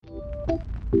Hey,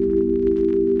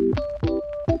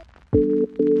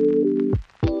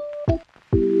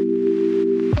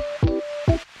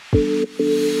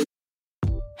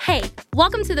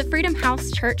 welcome to the Freedom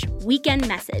House Church Weekend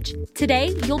Message.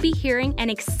 Today, you'll be hearing an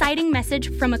exciting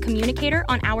message from a communicator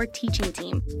on our teaching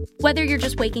team. Whether you're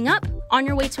just waking up, on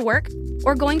your way to work,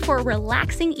 or going for a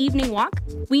relaxing evening walk,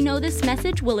 we know this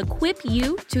message will equip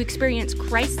you to experience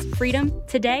Christ's freedom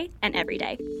today and every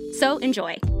day. So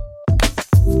enjoy.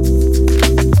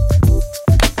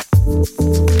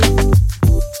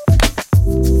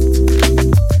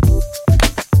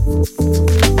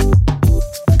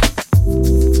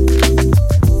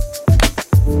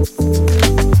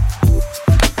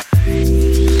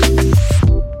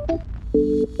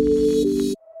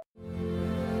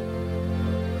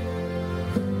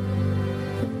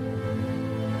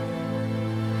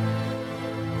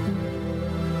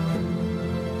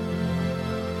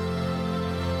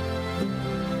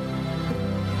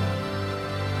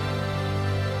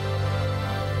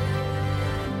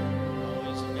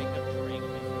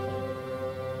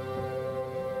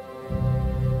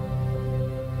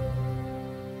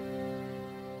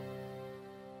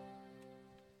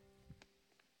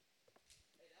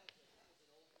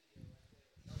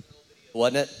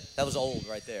 Wasn't it? That was old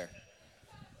right there.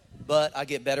 But I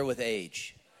get better with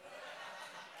age.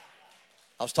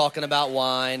 I was talking about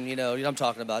wine, you know what I'm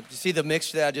talking about. You see the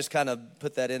mixture there? I just kind of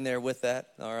put that in there with that,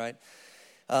 all right?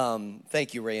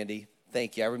 Thank you, Randy.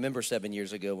 Thank you. I remember 7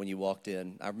 years ago when you walked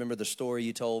in. I remember the story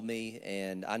you told me,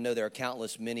 and I know there are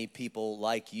countless many people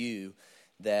like you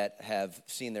that have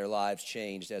seen their lives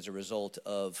changed as a result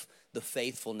of the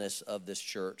faithfulness of this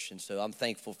church. And so I'm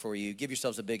thankful for you. Give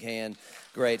yourselves a big hand.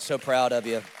 Great. So proud of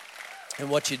you and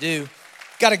what you do.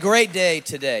 Got a great day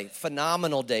today.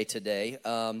 Phenomenal day today.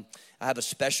 I have a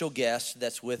special guest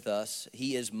that's with us.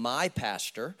 He is my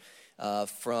pastor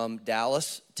from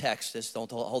Dallas, Texas. Don't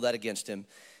hold that against him.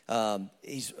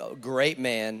 He's a great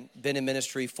man, been in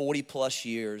ministry 40 plus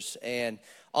years. And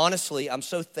honestly, I'm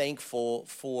so thankful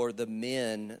for the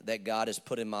men that God has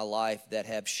put in my life that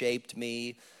have shaped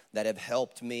me, that have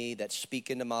helped me, that speak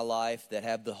into my life, that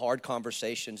have the hard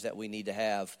conversations that we need to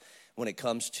have when it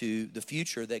comes to the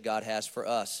future that God has for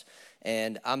us.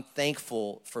 And I'm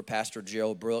thankful for Pastor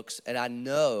Gerald Brooks, and I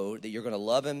know that you're going to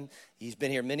love him. He's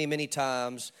been here many, many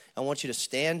times. I want you to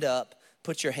stand up,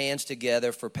 put your hands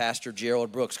together for Pastor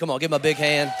Gerald Brooks. Come on, give him a big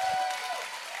hand.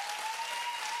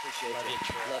 Appreciate you.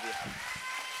 Love you.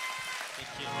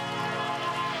 Thank you.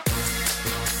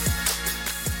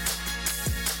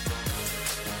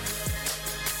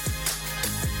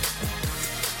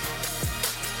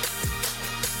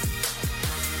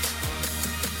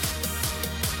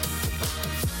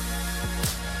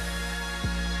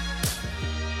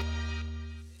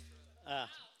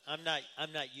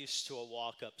 I'm not used to a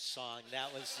walk-up song.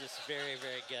 That was just very,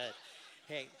 very good.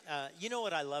 Hey, you know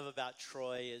what I love about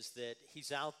Troy is that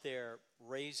he's out there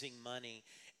raising money,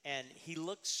 and he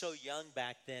looked so young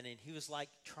back then, and he was like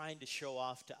trying to show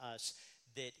off to us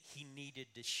that he needed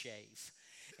to shave.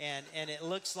 And it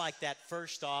looks like that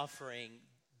first offering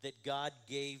that God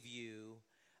gave you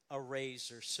a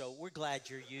razor. So we're glad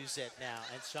you use it now.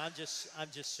 And so I'm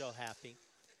just so happy.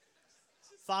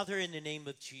 Father, in the name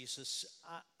of Jesus,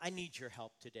 I need your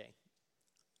help today.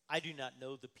 I do not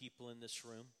know the people in this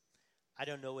room. I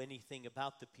don't know anything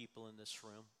about the people in this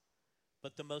room.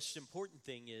 But the most important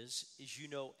thing is you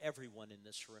know everyone in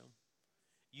this room.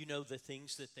 You know the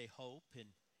things that they hope, and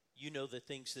you know the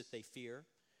things that they fear.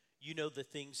 You know the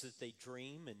things that they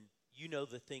dream, and you know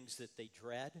the things that they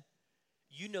dread.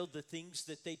 You know the things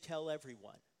that they tell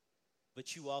everyone.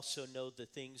 But you also know the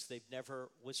things they've never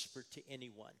whispered to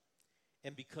anyone.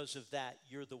 And because of that,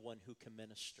 you're the one who can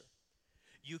minister.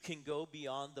 You can go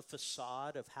beyond the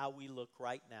facade of how we look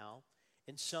right now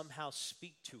and somehow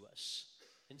speak to us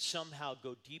and somehow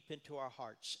go deep into our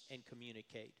hearts and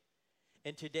communicate.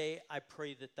 And today, I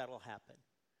pray that that'll happen.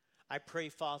 I pray,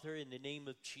 Father, in the name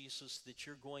of Jesus, that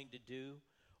you're going to do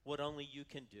what only you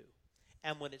can do.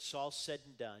 And when it's all said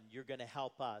and done, you're going to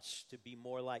help us to be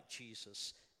more like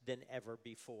Jesus than ever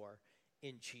before.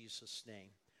 In Jesus' name.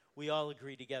 We all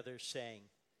agree together saying,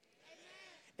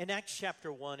 Amen. In Acts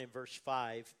chapter 1 and verse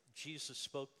 5, Jesus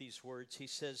spoke these words. He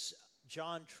says,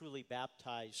 John truly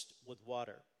baptized with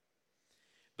water,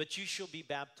 but you shall be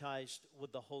baptized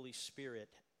with the Holy Spirit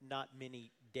not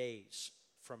many days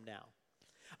from now.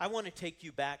 I want to take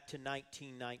you back to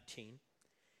 1919.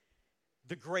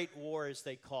 The Great War, as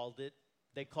they called it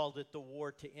the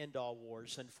war to end all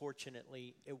wars.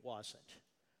 Unfortunately, it wasn't.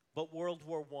 But World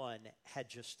War I had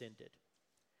just ended.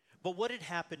 But what had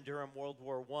happened during World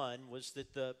War I was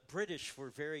that the British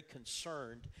were very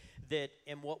concerned that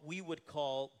in what we would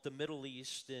call the Middle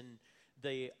East and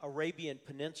the Arabian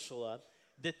Peninsula,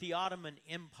 that the Ottoman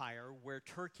Empire, where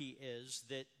Turkey is,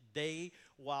 that they,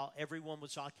 while everyone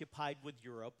was occupied with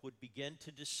Europe, would begin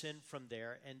to descend from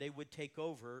there, and they would take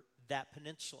over that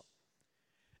peninsula.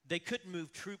 They couldn't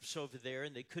move troops over there,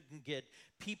 and they couldn't get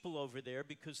people over there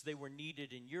because they were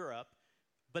needed in Europe,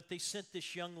 but they sent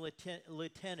this young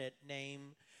lieutenant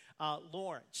named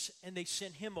Lawrence, and they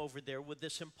sent him over there with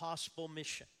this impossible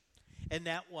mission, and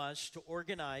that was to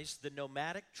organize the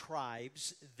nomadic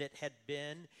tribes that had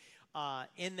been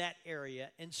in that area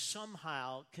and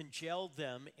somehow congeal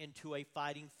them into a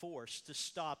fighting force to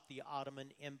stop the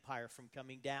Ottoman Empire from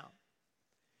coming down.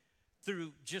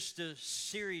 Through just a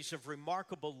series of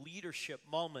remarkable leadership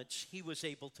moments, he was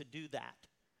able to do that.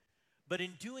 But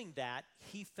in doing that,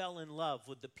 he fell in love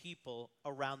with the people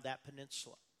around that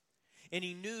peninsula. And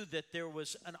he knew that there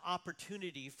was an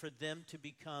opportunity for them to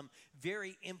become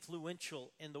very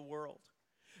influential in the world.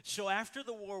 So after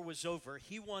the war was over,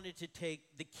 he wanted to take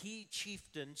the key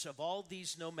chieftains of all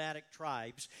these nomadic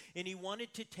tribes, and he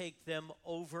wanted to take them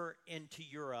over into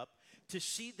Europe to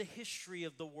see the history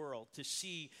of the world, to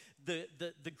see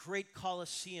the great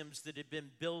Colosseums that had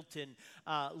been built in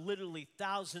literally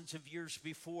thousands of years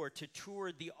before, to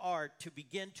tour the art, to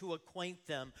begin to acquaint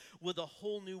them with a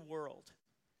whole new world.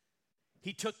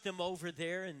 He took them over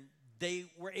there, and they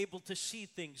were able to see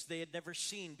things they had never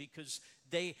seen because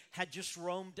they had just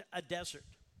roamed a desert.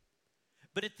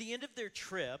 But at the end of their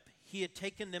trip, he had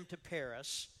taken them to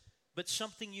Paris, but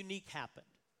something unique happened.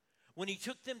 When he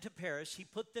took them to Paris, he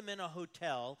put them in a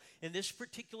hotel, and this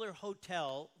particular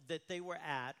hotel that they were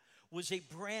at was a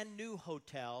brand new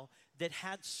hotel that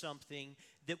had something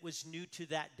that was new to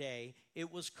that day.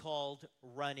 It was called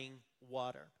running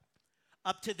water.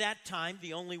 Up to that time,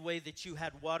 the only way that you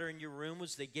had water in your room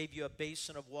was they gave you a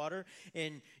basin of water,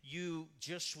 and you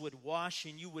just would wash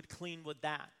and you would clean with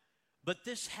that. But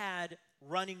this had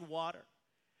running water.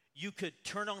 You could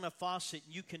turn on a faucet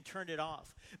and you can turn it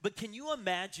off. But can you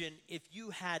imagine if you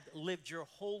had lived your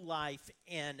whole life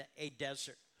in a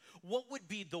desert? What would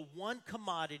be the one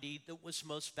commodity that was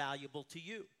most valuable to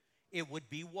you? It would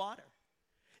be water.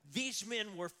 These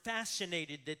men were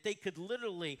fascinated that they could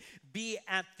literally be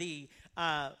at the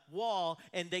wall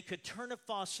and they could turn a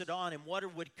faucet on and water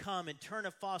would come, and turn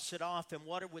a faucet off and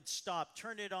water would stop,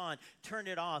 turn it on, turn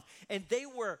it off. And they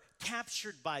were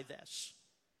captured by this.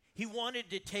 He wanted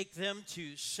to take them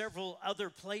to several other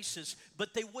places,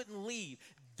 but they wouldn't leave.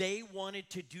 They wanted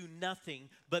to do nothing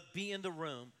but be in the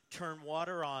room, turn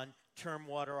water on, turn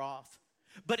water off.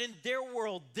 But in their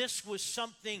world, this was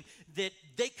something that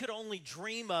they could only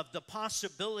dream of, the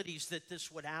possibilities that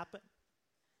this would happen.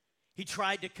 He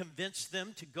tried to convince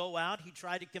them to go out. He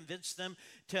tried to convince them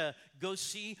to go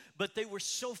see, but they were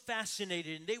so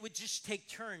fascinated, and they would just take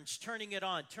turns, turning it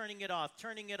on, turning it off,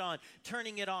 turning it on,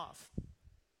 turning it off.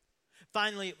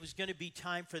 Finally, it was going to be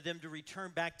time for them to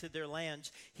return back to their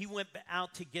lands. He went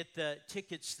out to get the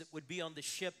tickets that would be on the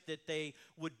ship that they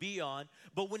would be on.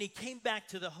 But when he came back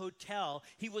to the hotel,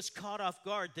 he was caught off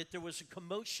guard that there was a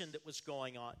commotion that was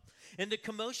going on. And the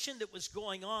commotion that was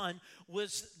going on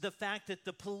was the fact that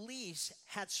the police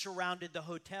had surrounded the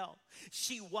hotel.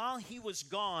 See, while he was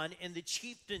gone and the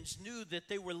chieftains knew that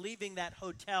they were leaving that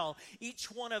hotel,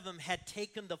 each one of them had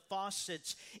taken the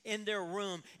faucets in their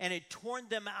room and had torn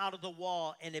them out of the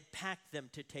wall and had packed them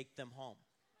to take them home.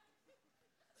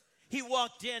 He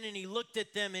walked in and he looked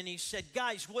at them and he said,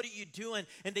 "Guys, what are you doing?"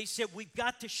 And they said, "We've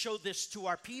got to show this to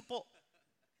our people.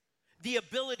 The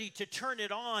ability to turn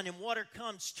it on and water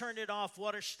comes, turn it off,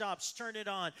 water stops, turn it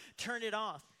on, turn it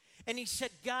off." And he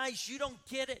said, "Guys, you don't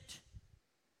get it."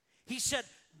 He said,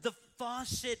 "The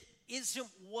faucet isn't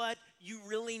what you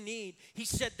really need." He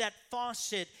said that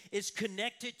faucet is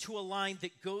connected to a line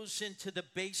that goes into the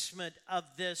basement of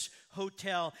this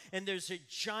hotel, and there's a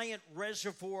giant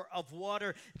reservoir of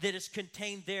water that is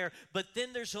contained there. But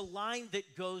then there's a line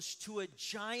that goes to a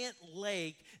giant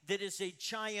lake that is a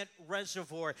giant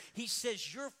reservoir. He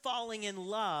says you're falling in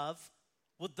love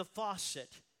with the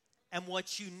faucet, and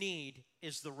what you need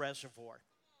is the reservoir.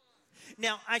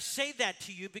 Now, I say that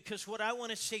to you because what I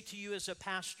want to say to you as a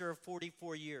pastor of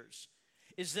 44 years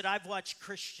is that I've watched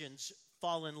Christians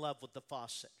fall in love with the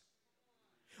faucet.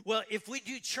 Well, if we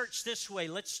do church this way,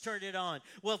 let's turn it on.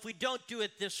 Well, if we don't do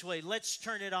it this way, let's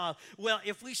turn it off. Well,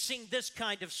 if we sing this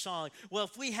kind of song, well,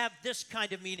 if we have this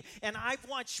kind of meeting. And I've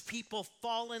watched people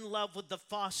fall in love with the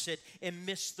faucet and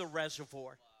miss the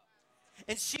reservoir.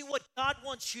 And see, what God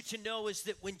wants you to know is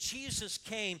that when Jesus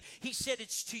came, he said,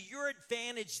 it's to your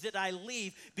advantage that I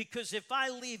leave, because if I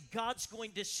leave, God's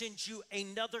going to send you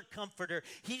another comforter.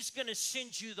 He's going to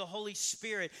send you the Holy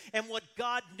Spirit. And what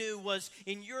God knew was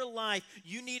in your life,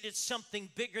 you needed something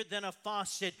bigger than a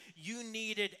faucet. You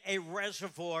needed a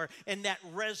reservoir, and that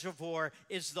reservoir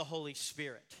is the Holy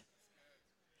Spirit.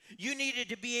 You needed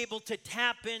to be able to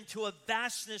tap into a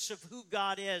vastness of who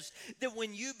God is, that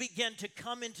when you begin to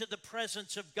come into the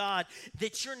presence of God,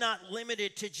 that you're not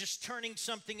limited to just turning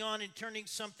something on and turning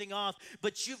something off,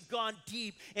 but you've gone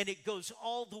deep, and it goes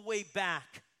all the way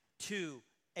back to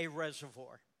a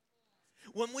reservoir.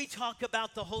 When we talk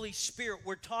about the Holy Spirit,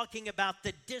 we're talking about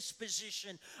the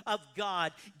disposition of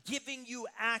God giving you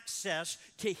access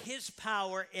to his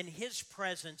power and his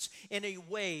presence in a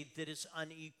way that is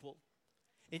unequal.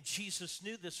 And Jesus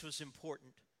knew this was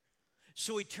important.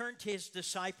 So he turned to his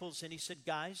disciples and he said,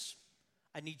 guys,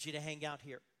 I need you to hang out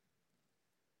here.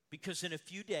 Because in a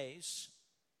few days,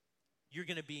 you're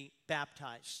going to be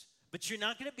baptized. But you're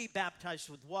not going to be baptized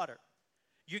with water.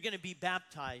 You're going to be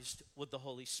baptized with the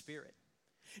Holy Spirit.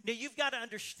 Now, you've got to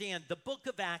understand, the book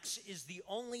of Acts is the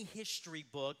only history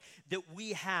book that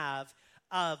we have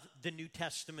of the New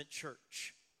Testament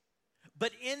church.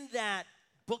 But in that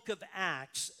book of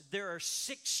Acts, there are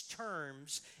 6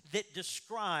 terms that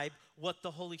describe what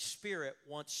the Holy Spirit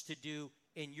wants to do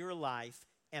in your life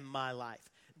and my life.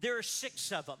 There are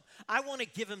 6 of them. I want to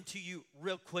give them to you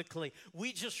real quickly.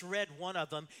 We just read one of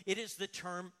them. It is the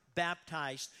term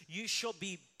baptized. You shall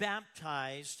be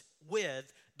baptized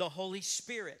with the Holy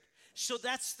Spirit. So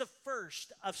that's the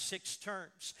first of 6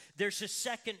 terms. There's a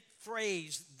second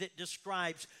phrase that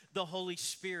describes the Holy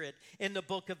Spirit in the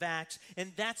book of Acts,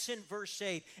 and that's in verse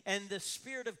 8. And the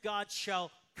Spirit of God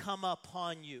shall come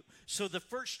upon you. So the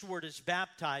first word is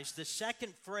baptized. The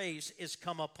second phrase is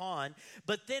come upon.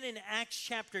 But then in Acts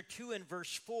chapter 2 and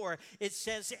verse 4, it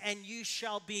says, and you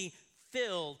shall be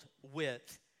filled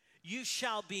with. You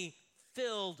shall be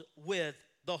filled with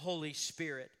the Holy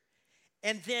Spirit.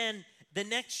 And then the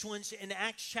next one's in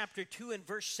Acts chapter 2 and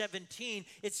verse 17.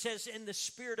 It says, and the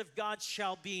Spirit of God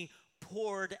shall be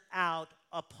poured out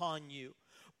upon you.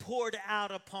 Poured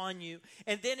out upon you.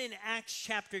 And then in Acts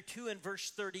chapter 2 and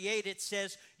verse 38, it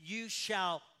says, you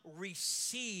shall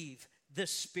receive the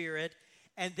Spirit.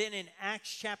 And then in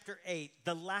Acts chapter 8,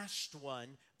 the last one,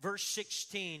 verse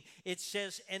 16, it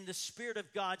says, and the Spirit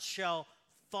of God shall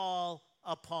fall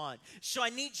upon. So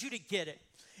I need you to get it.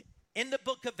 In the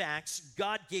book of Acts,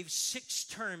 God gave 6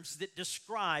 terms that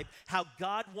describe how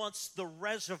God wants the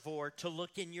reservoir to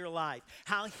look in your life,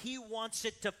 how he wants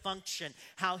it to function,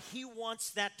 how he wants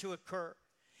that to occur.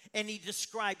 And he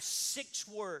describes 6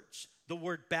 words: the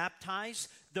word baptize,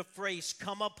 the phrase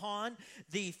come upon,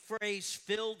 the phrase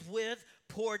filled with,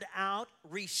 poured out,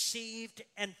 received,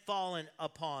 and fallen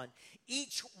upon.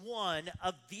 Each one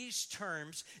of these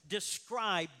terms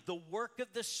describe the work of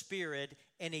the Spirit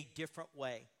in a different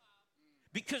way.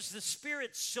 Because the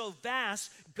Spirit's so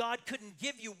vast, God couldn't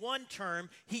give you one term,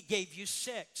 he gave you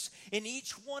 6. And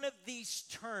each one of these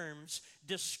terms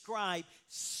describe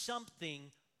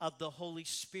something of the Holy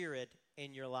Spirit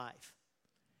in your life.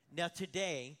 Now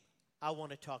today, I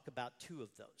want to talk about 2 of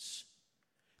those.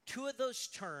 2 of those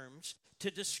terms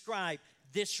to describe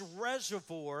this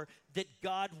reservoir that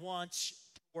God wants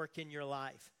to work in your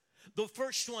life. The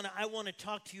first one I want to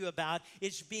talk to you about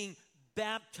is being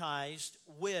baptized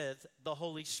with the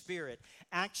Holy Spirit.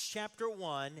 Acts chapter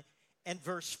 1 and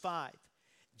verse 5.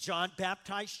 John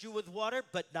baptized you with water,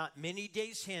 but not many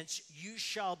days hence you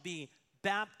shall be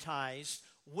baptized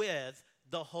with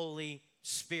the Holy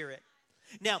Spirit.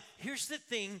 Now, here's the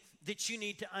thing that you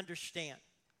need to understand.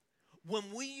 When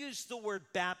we use the word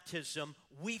baptism,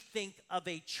 we think of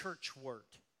a church word.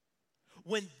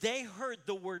 When they heard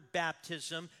the word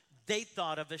baptism, they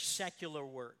thought of a secular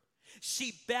word.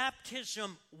 See,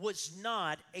 baptism was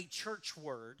not a church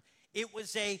word. It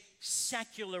was a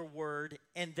secular word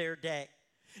in their day.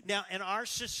 Now, in our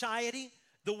society,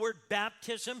 the word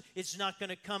baptism is not going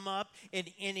to come up in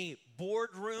any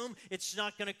boardroom. It's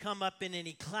not going to come up in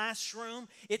any classroom.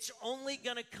 It's only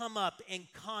going to come up in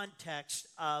context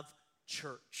of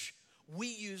church. We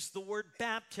use the word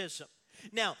baptism.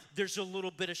 Now, there's a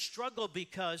little bit of struggle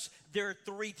because there are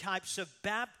 3 types of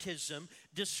baptism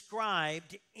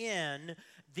described in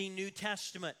the New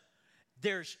Testament.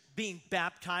 There's being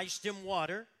baptized in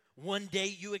water. One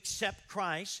day you accept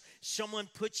Christ. Someone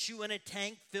puts you in a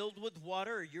tank filled with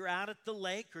water, or you're out at the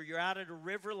lake, or you're out at a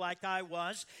river like I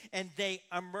was, and they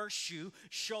immerse you,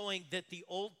 showing that the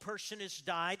old person has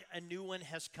died, a new one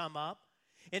has come up.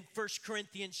 In 1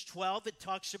 Corinthians 12, it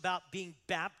talks about being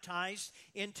baptized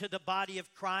into the body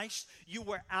of Christ. You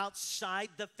were outside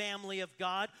the family of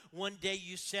God. One day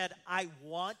you said, I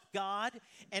want God.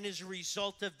 And as a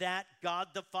result of that, God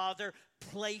the Father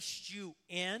placed you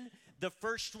in. The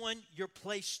first one, you're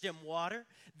placed in water.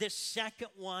 The second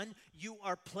one, you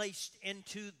are placed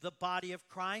into the body of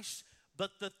Christ.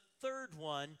 But the third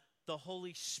one, the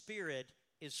Holy Spirit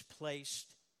is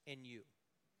placed in you.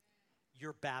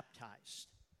 You're baptized.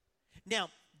 Now,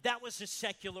 that was a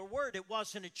secular word. It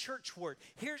wasn't a church word.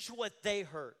 Here's what they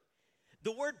heard.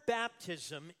 The word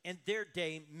baptism in their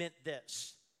day meant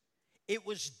this. It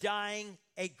was dyeing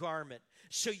a garment.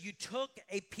 So you took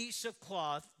a piece of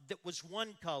cloth that was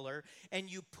one color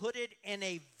and you put it in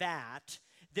a vat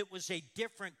that was a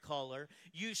different color.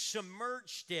 You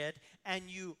submerged it and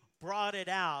you brought it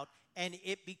out and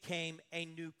it became a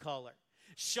new color.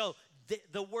 So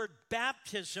the word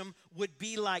baptism would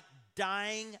be like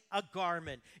dyeing a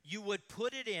garment. You would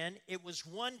put it in, it was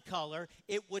one color,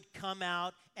 it would come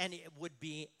out, and it would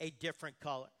be a different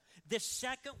color. The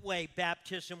second way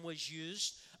baptism was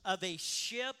used of a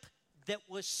ship that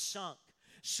was sunk.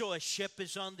 So a ship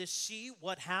is on the sea.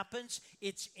 What happens?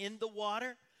 It's in the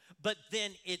water, but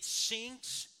then it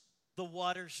sinks. The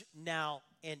water's now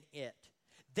in it.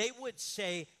 They would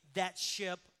say that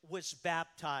ship was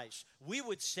baptized. We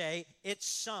would say it's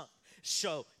sunk.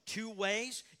 So, two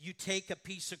ways. You take a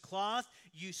piece of cloth,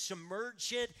 you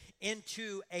submerge it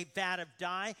into a vat of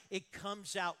dye. It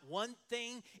comes out one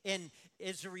thing, and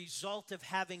as a result of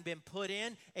having been put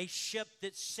in, a ship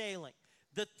that's sailing.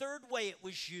 The third way it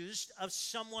was used of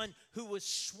someone who was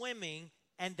swimming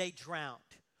and they drowned.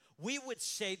 We would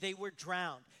say they were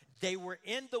drowned. They were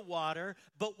in the water,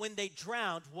 but when they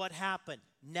drowned, what happened?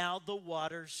 Now the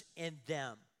water's in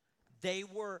them. They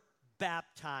were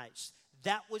baptized.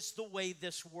 That was the way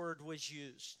this word was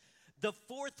used. The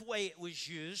fourth way it was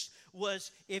used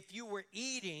was if you were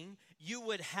eating, you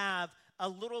would have a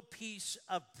little piece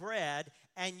of bread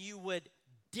and you would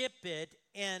dip it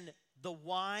in the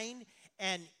wine.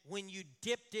 And when you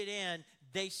dipped it in,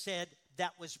 they said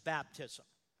that was baptism.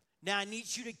 Now I need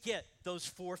you to get those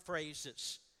four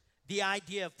phrases. The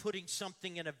idea of putting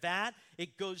something in a vat,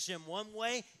 it goes in one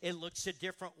way, it looks a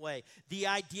different way. The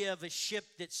idea of a ship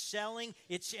that's sailing,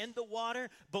 it's in the water,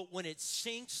 but when it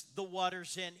sinks, the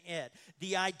water's in it.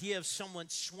 The idea of someone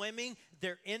swimming,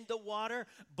 they're in the water,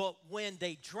 but when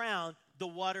they drown, the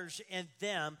water's in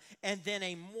them. And then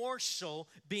a morsel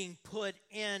being put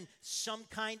in some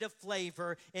kind of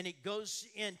flavor, and it goes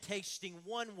in tasting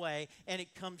one way, and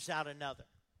it comes out another.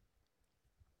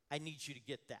 I need you to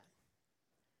get that.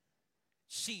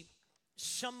 See,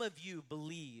 some of you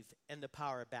believe in the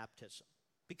power of baptism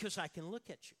because I can look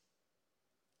at you.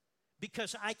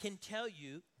 Because I can tell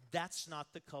you that's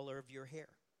not the color of your hair.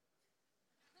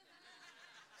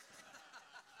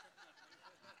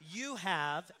 You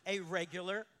have a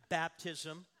regular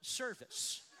baptism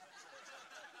service.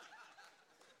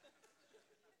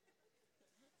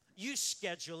 You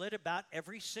schedule it about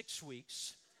every 6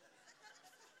 weeks.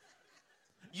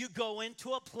 You go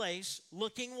into a place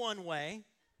looking one way.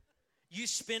 You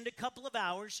spend a couple of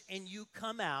hours and you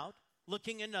come out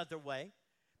looking another way.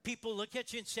 People look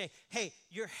at you and say, hey,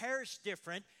 your hair's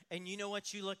different. And you know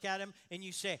what? You look at them and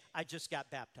you say, I just got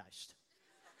baptized.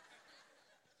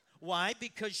 Why?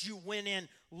 Because you went in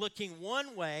looking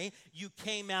one way, you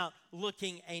came out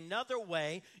looking another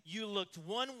way, you looked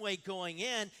one way going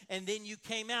in, and then you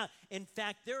came out. In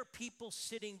fact, there are people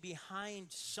sitting behind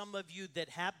some of you that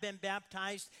have been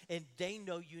baptized, and they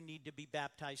know you need to be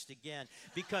baptized again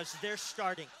because they're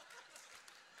starting.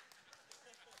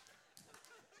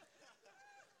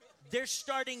 They're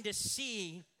starting to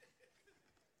see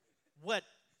what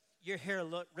your hair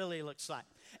really looks like.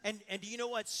 And do you know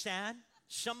what's sad?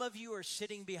 Some of you are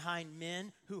sitting behind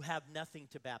men who have nothing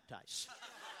to baptize.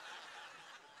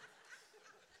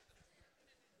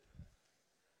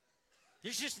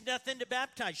 There's just nothing to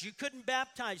baptize. You couldn't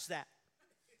baptize that.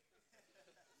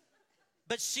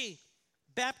 But see,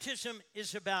 baptism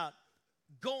is about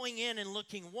going in and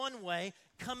looking one way,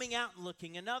 coming out and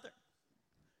looking another.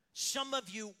 Some of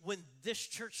you, when this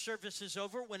church service is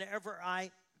over, whenever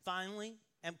I finally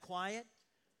am quiet,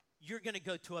 you're going to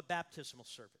go to a baptismal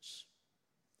service.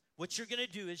 What you're going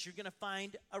to do is you're going to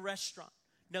find a restaurant.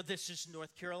 Now, this is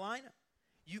North Carolina.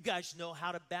 You guys know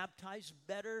how to baptize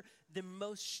better than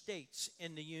most states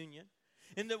in the union.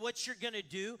 And then what you're going to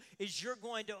do is you're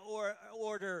going to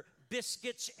order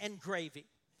biscuits and gravy.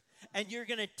 And you're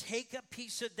going to take a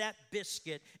piece of that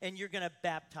biscuit and you're going to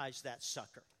baptize that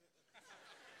sucker.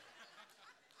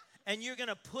 And you're going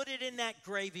to put it in that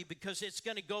gravy because it's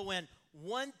going to go in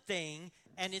one thing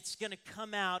and it's going to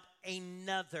come out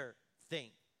another thing.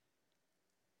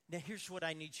 Now, here's what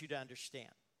I need you to understand.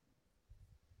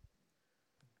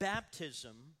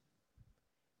 Baptism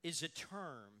is a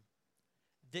term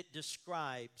that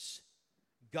describes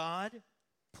God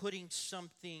putting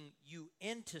you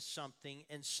into something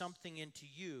and something into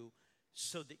you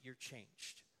so that you're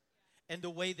changed. And the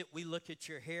way that we look at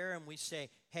your hair and we say,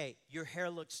 hey, your hair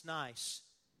looks nice,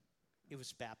 it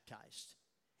was baptized.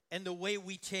 And the way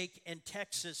we take in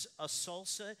Texas a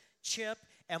salsa chip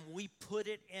and we put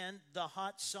it in the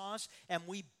hot sauce and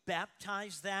we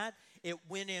baptize that, it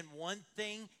went in one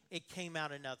thing, it came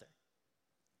out another.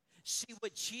 See,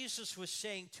 what Jesus was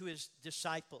saying to his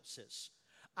disciples is,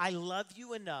 I love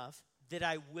you enough that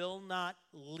I will not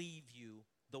leave you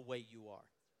the way you are.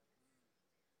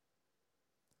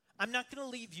 I'm not going to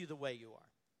leave you the way you are.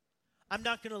 I'm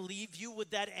not going to leave you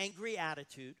with that angry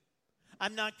attitude.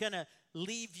 I'm not going to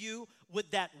leave you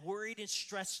with that worried and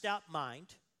stressed out mind.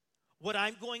 What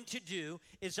I'm going to do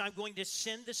is I'm going to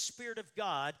send the Spirit of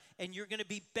God and you're going to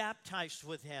be baptized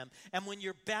with him. And when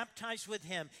you're baptized with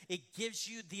him, it gives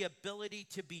you the ability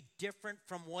to be different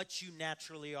from what you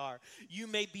naturally are. You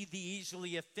may be the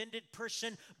easily offended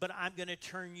person, but I'm going to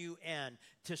turn you in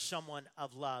to someone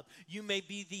of love. You may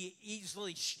be the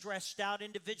easily stressed out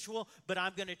individual, but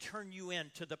I'm going to turn you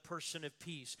in to the person of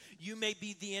peace. You may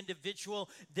be the individual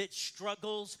that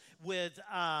struggles with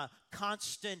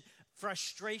constant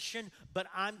frustration, but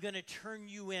I'm going to turn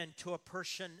you into a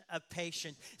person of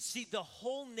patience. See, the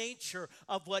whole nature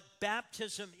of what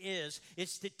baptism is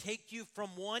to take you from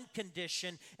one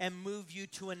condition and move you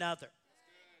to another.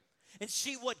 And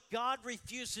see, what God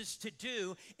refuses to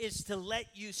do is to let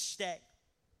you stay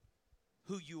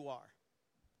who you are.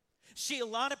 See, a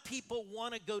lot of people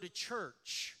want to go to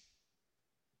church,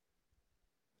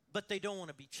 but they don't want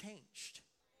to be changed.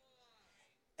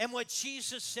 And what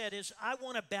Jesus said is, I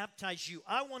want to baptize you.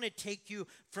 I want to take you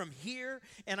from here,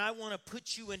 and I want to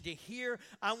put you into here.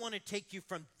 I want to take you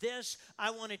from this.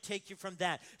 I want to take you from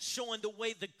that. So in the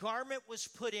way the garment was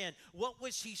put in, what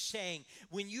was he saying?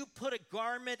 When you put a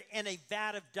garment in a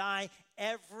vat of dye,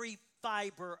 every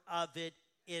fiber of it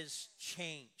is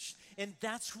changed. And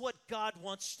that's what God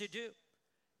wants to do.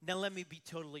 Now let me be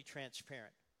totally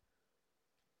transparent.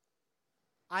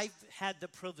 I've had the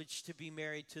privilege to be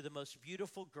married to the most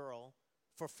beautiful girl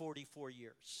for 44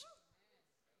 years.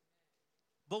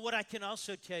 But what I can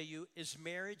also tell you is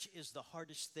marriage is the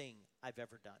hardest thing I've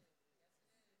ever done.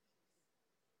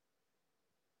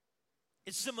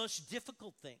 It's the most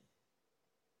difficult thing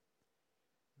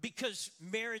because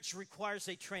marriage requires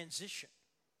a transition.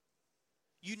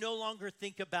 You no longer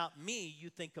think about me, you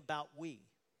think about we.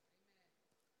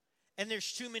 And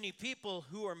there's too many people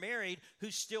who are married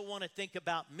who still want to think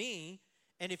about me.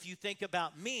 And if you think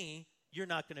about me, you're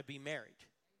not going to be married.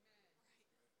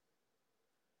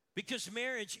 Because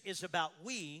marriage is about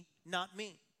we, not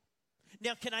me.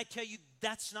 Now, can I tell you,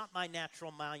 that's not my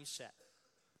natural mindset.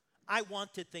 I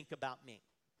want to think about me.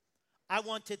 I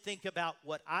want to think about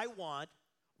what I want,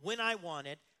 when I want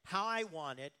it, how I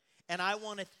want it, and I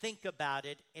want to think about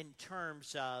it in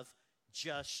terms of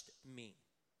just me.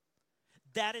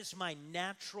 That is my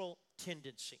natural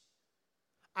tendency.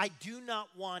 I do not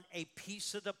want a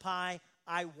piece of the pie.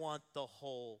 I want the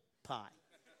whole pie.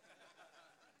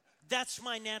 That's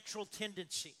my natural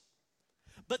tendency.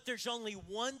 But there's only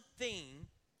one thing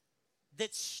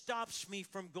that stops me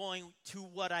from going to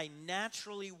what I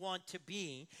naturally want to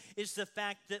be, is the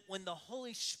fact that when the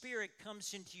Holy Spirit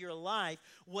comes into your life,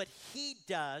 what he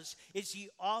does is he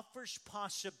offers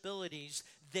possibilities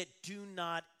that do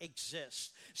not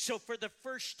exist. So for the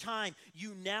first time,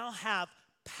 you now have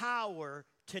power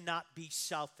to not be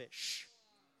selfish.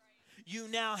 You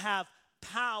now have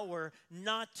power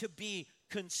not to be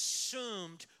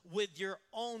consumed with your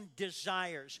own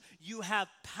desires. You have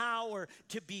power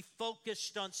to be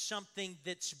focused on something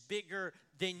that's bigger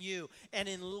than you. And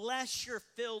unless you're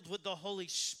filled with the Holy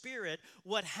Spirit,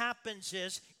 what happens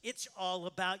is it's all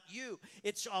about you.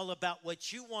 It's all about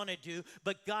what you want to do.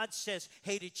 But God says,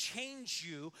 hey, to change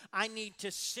you, I need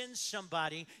to send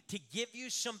somebody to give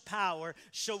you some power.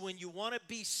 So when you want to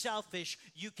be selfish,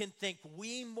 you can think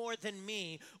we more than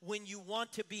me. When you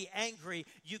want to be angry,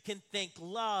 you can think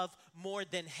love more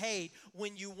than hate.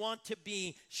 When you want to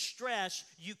be stressed,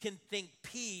 you can think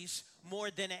peace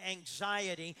more than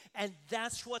anxiety. And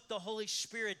that's what the Holy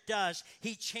Spirit does.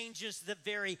 He changes the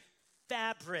very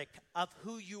fabric of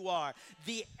who you are,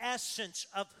 the essence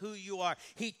of who you are.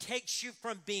 He takes you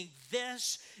from being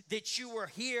this that you were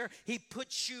here. He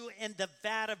puts you in the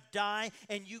vat of dye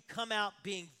and you come out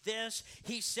being this.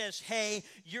 He says, hey,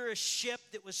 you're a ship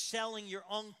that was sailing your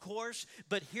own course,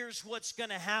 but here's what's going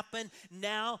to happen.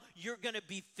 Now you're going to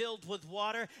be filled with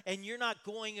water and you're not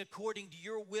going according to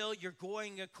your will. You're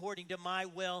going according to my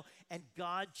will. And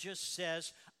God just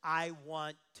says, I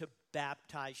want to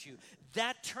baptize you.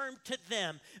 That term to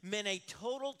them meant a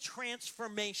total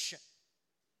transformation.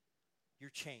 You're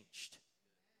changed.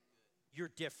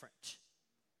 You're different.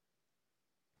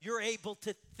 You're able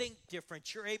to think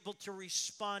different. You're able to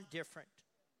respond different.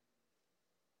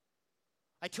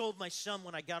 I told my son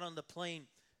when I got on the plane,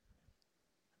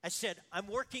 I said, I'm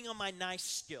working on my nice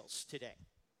skills today.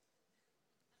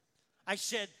 I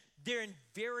said, they're in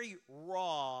very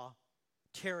raw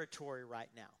territory right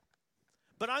now.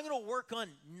 But I'm going to work on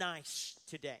nice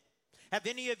today. Have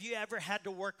any of you ever had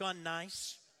to work on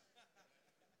nice?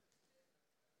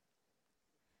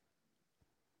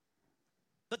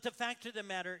 But the fact of the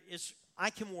matter is, I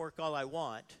can work all I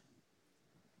want,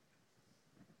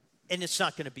 and it's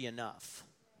not going to be enough.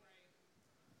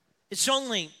 It's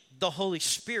only the Holy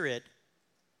Spirit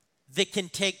that can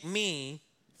take me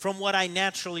from what I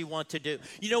naturally want to do.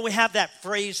 You know, we have that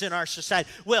phrase in our society,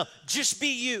 well, just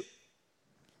be you.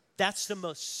 That's the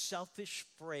most selfish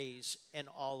phrase in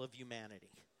all of humanity.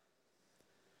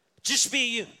 Just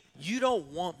be you. You don't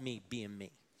want me being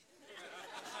me.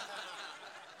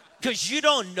 Because you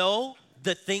don't know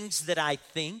the things that I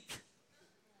think.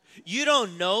 You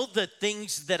don't know the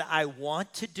things that I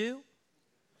want to do.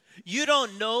 You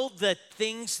don't know the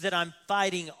things that I'm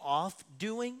fighting off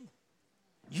doing.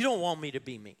 You don't want me to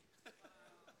be me.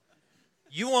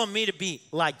 You want me to be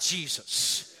like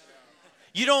Jesus.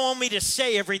 You don't want me to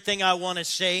say everything I want to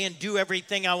say and do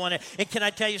everything I want to. And can I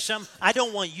tell you something? I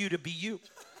don't want you to be you.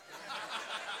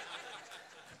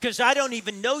 Because I don't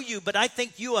even know you, but I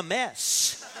think you a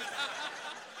mess.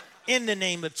 In the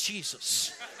name of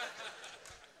Jesus.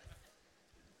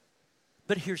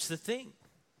 But here's the thing.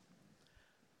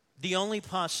 The only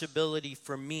possibility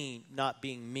for me not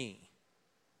being me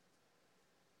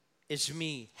is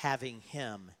me having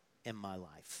him in my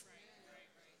life.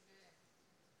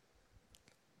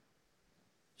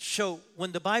 So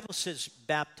when the Bible says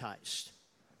baptized,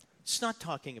 it's not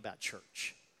talking about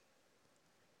church.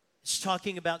 It's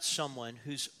talking about someone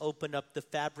who's opened up the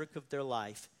fabric of their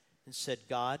life and said,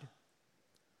 God,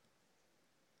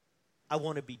 I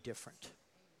want to be different.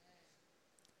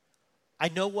 I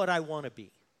know what I want to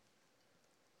be,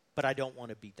 but I don't want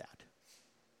to be that.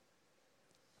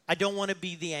 I don't want to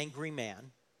be the angry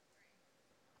man.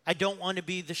 I don't want to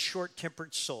be the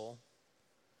short-tempered soul.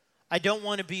 I don't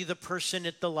want to be the person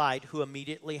at the light who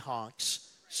immediately honks.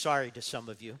 Sorry to some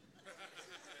of you.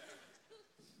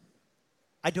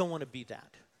 I don't want to be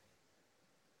that.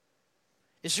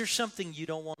 Is there something you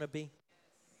don't want to be?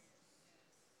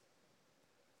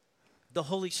 The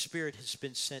Holy Spirit has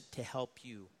been sent to help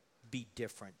you be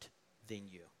different than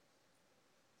you.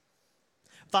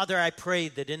 Father, I pray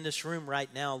that in this room right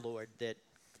now, Lord, that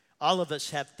all of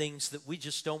us have things that we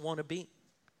just don't want to be.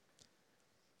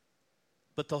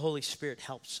 But the Holy Spirit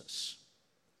helps us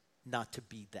not to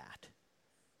be that.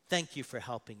 Thank you for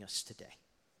helping us today.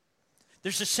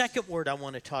 There's a second word I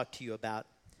want to talk to you about.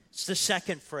 It's the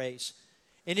second phrase,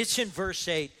 and it's in verse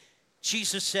 8.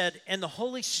 Jesus said, and the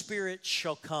Holy Spirit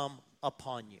shall come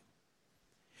upon you.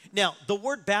 Now, the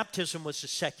word baptism was a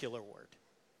secular word.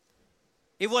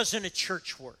 It wasn't a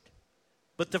church word.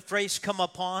 But the phrase come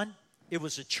upon, it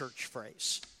was a church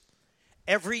phrase.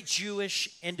 Every Jewish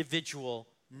individual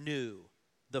knew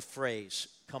the phrase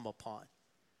come upon.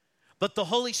 But the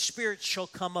Holy Spirit shall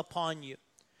come upon you.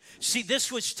 See,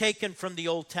 this was taken from the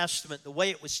Old Testament. The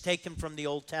way it was taken from the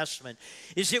Old Testament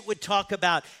is it would talk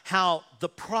about how the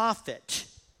prophet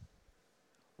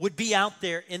would be out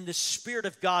there and the Spirit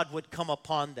of God would come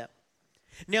upon them.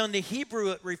 Now, in the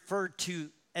Hebrew, it referred to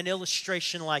an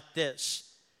illustration like this,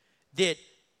 that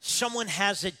someone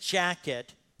has a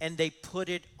jacket and they put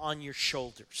it on your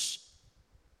shoulders.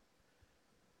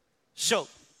 So,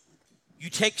 you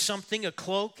take something, a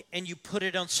cloak, and you put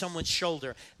it on someone's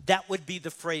shoulder. That would be the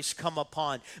phrase come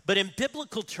upon. But in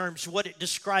biblical terms, what it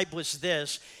described was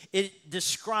this. It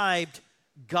described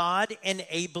God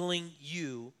enabling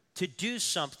you to do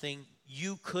something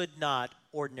you could not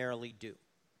ordinarily do.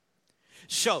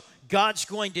 So God's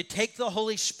going to take the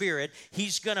Holy Spirit.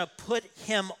 He's going to put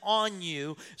him on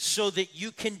you so that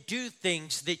you can do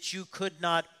things that you could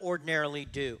not ordinarily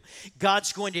do.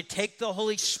 God's going to take the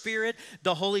Holy Spirit.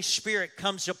 The Holy Spirit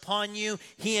comes upon you.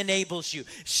 He enables you.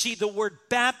 See, the word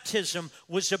baptism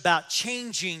was about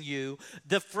changing you.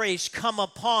 The phrase come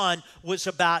upon was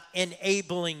about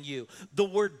enabling you. The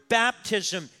word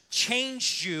baptism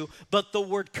changed you, but the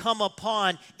word come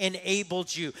upon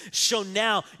enabled you. So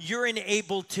now you're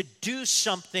enabled to do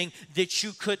something that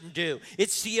you couldn't do.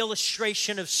 It's the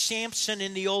illustration of Samson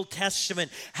in the Old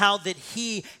Testament, how that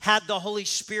he had the Holy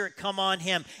Spirit come on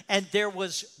him, and there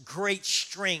was great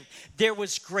strength. There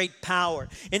was great power.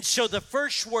 And so the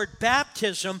first word,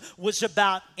 baptism, was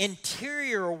about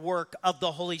interior work of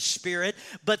the Holy Spirit,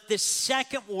 but the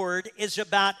second word is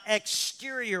about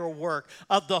exterior work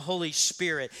of the Holy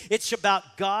Spirit. It's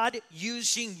about God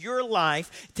using your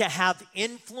life to have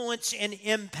influence and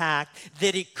impact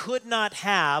that it could not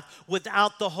have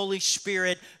without the Holy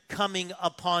Spirit coming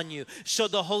upon you. So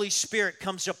the Holy Spirit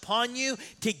comes upon you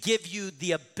to give you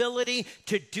the ability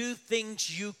to do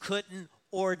things you couldn't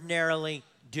ordinarily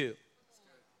do.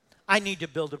 I need to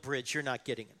build a bridge. You're not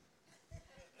getting it.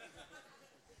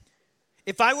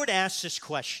 If I were to ask this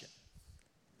question,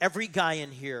 every guy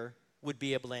in here would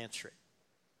be able to answer it.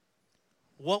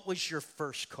 What was your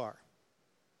first car?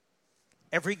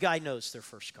 Every guy knows their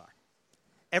first car.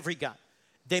 Every guy.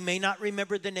 They may not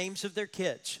remember the names of their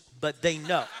kids, but they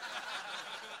know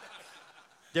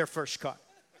their first car.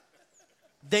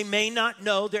 They may not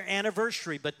know their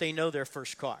anniversary, but they know their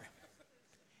first car.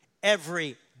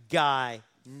 Every guy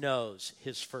knows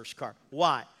his first car.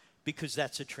 Why? Because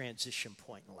that's a transition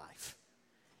point in life.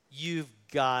 You've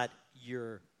got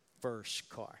your first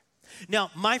car.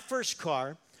 Now, my first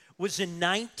car was a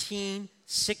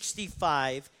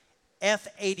 1965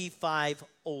 F-85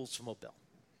 Oldsmobile.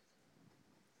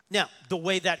 Now, the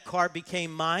way that car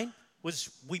became mine was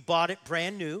we bought it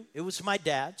brand new. It was my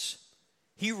dad's.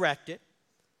 He wrecked it.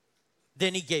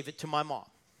 Then he gave it to my mom.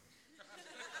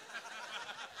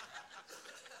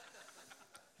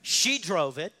 She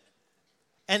drove it,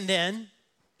 and then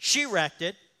she wrecked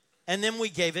it, and then we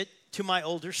gave it to my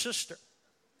older sister.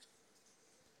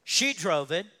 She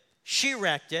drove it. She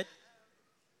wrecked it,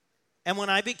 and when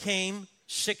I became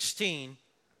 16,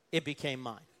 it became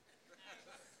mine.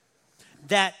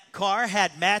 That car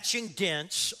had matching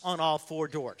dents on all four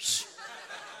doors.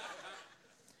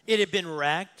 It had been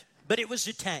wrecked, but it was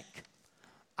a tank.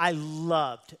 I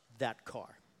loved that car.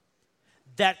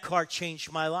 That car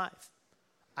changed my life.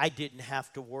 I didn't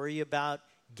have to worry about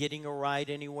getting a ride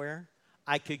anywhere.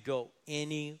 I could go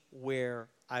anywhere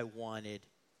I wanted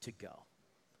to go.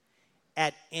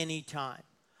 At any time.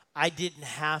 I didn't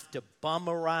have to bum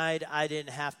a ride. I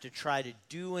didn't have to try to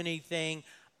do anything.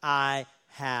 I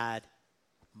had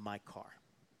my car.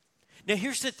 Now,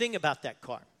 here's the thing about that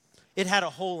car. It had a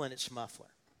hole in its muffler.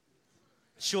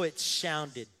 So it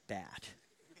sounded bad.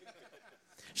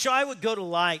 So I would go to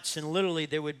lights, and literally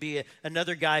there would be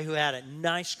another guy who had a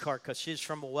nice car because he's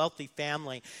from a wealthy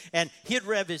family, and he'd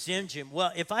rev his engine.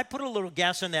 Well, if I put a little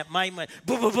gas on that, mine went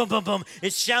boom, boom, boom, boom, boom.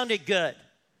 It sounded good.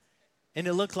 And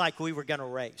it looked like we were going to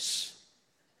race.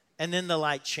 And then the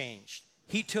light changed.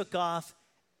 He took off,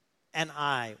 and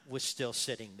I was still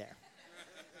sitting there.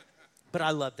 But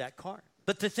I loved that car.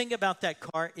 But the thing about that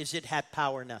car is it had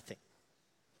power nothing.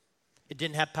 It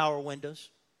didn't have power windows.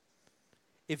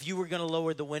 If you were going to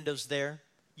lower the windows there,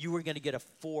 you were going to get a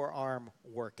forearm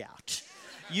workout.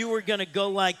 You were going to go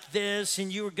like this,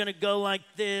 and you were going to go like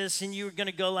this, and you were going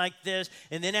to go like this.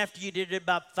 And then after you did it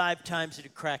about 5 times, it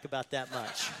would crack about that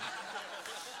much.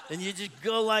 And you just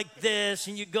go like this,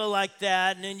 and you go like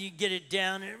that, and then you get it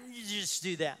down, and you just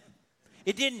do that.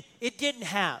 It didn't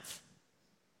have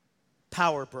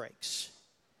power brakes.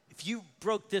 If you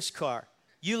broke this car,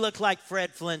 you look like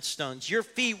Fred Flintstones. Your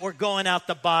feet were going out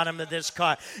the bottom of this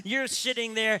car. You're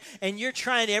sitting there, and you're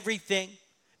trying everything.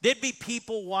 There'd be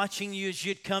people watching you as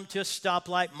you'd come to a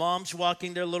stoplight, moms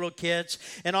walking their little kids,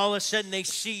 and all of a sudden they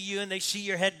see you and they see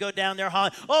your head go down there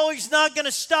hollering, oh, he's not going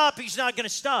to stop, he's not going to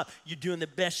stop. You're doing the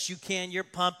best you can, you're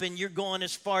pumping, you're going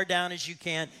as far down as you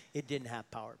can. It didn't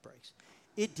have power brakes.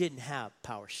 It didn't have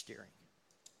power steering.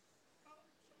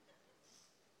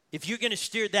 If you're going to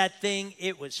steer that thing,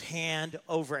 it was hand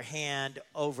over hand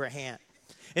over hand.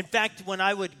 In fact, when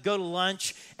I would go to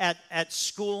lunch at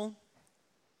school,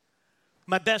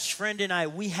 my best friend and I,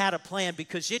 we had a plan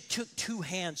because it took 2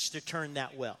 hands to turn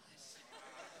that wheel.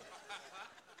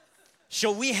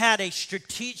 So we had a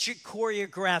strategic,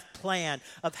 choreographed plan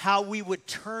of how we would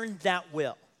turn that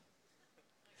wheel.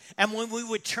 And when we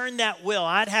would turn that wheel,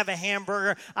 I'd have a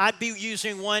hamburger. I'd be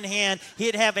using one hand.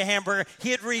 He'd have a hamburger.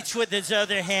 He'd reach with his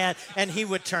other hand, and he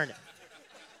would turn it.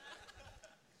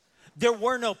 There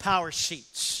were no power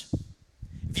seats.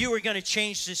 If you were going to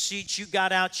change the seats, you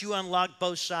got out, you unlocked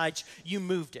both sides, you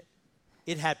moved it.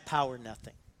 It had power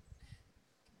nothing.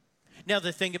 Now,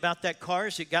 the thing about that car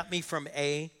is it got me from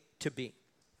A to B.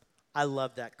 I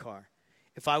love that car.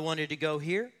 If I wanted to go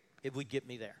here, it would get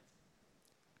me there.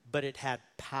 but it had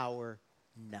power,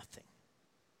 nothing.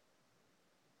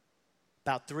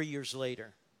 About 3 years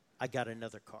later, I got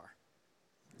another car.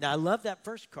 Now, I love that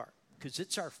first car because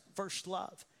it's our first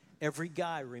love. Every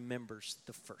guy remembers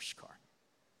the first car.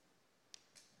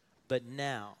 But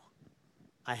now,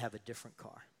 I have a different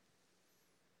car.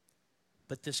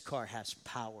 But this car has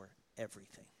power,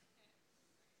 everything.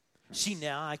 See,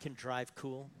 now I can drive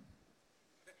cool.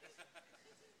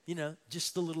 You know,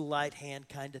 just the little light hand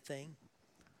kind of thing.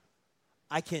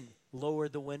 I can lower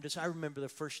the windows. I remember the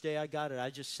first day I got it, I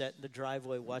just sat in the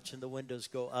driveway watching the windows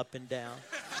go up and down.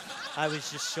 I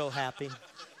was just so happy.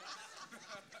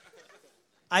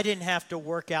 I didn't have to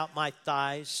work out my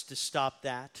thighs to stop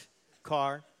that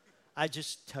car. I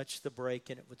just touched the brake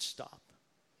and it would stop.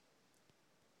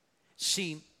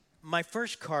 See, my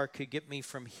first car could get me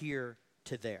from here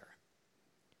to there.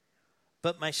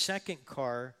 But my second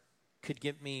car could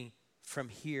get me from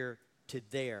here to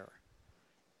there.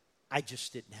 I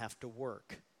just didn't have to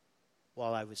work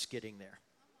while I was getting there.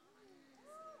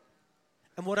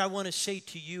 And what I want to say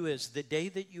to you is the day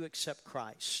that you accept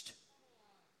Christ,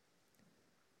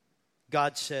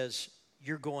 God says,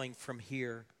 you're going from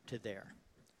here to there.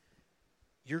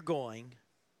 You're going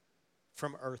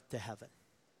from earth to heaven.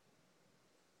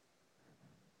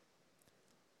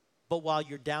 But while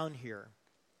you're down here,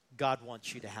 God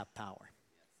wants you to have power.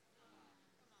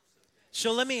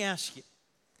 So let me ask you,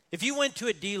 if you went to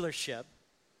a dealership,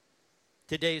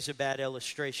 today is a bad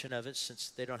illustration of it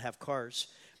since they don't have cars,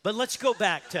 but let's go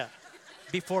back to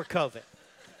before COVID.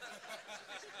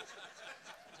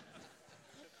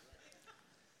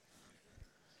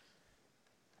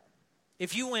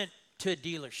 If you went to a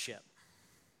dealership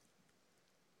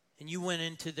and you went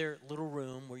into their little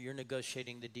room where you're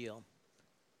negotiating the deal,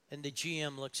 and the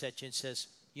GM looks at you and says,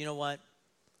 you know what?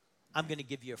 I'm going to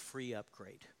give you a free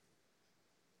upgrade.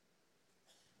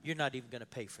 You're not even going to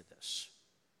pay for this.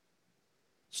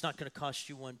 It's not going to cost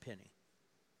you one penny.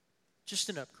 Just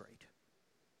an upgrade.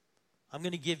 I'm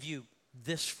going to give you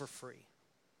this for free.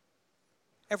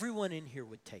 Everyone in here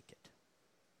would take it.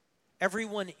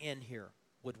 Everyone in here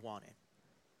would want it.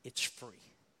 It's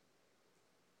free.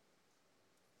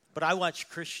 But I watch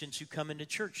Christians who come into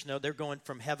church know they're going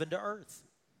from heaven to earth.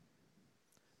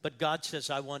 But God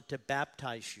says, I want to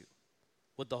baptize you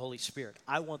with the Holy Spirit.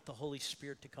 I want the Holy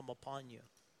Spirit to come upon you.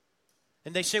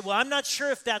 And they say, well, I'm not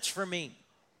sure if that's for me.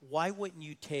 Why wouldn't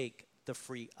you take the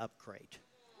free upgrade?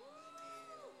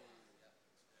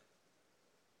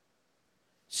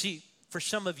 See, for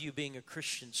some of you, being a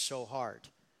Christian's so hard.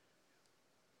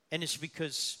 And it's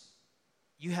because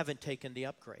you haven't taken the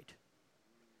upgrade.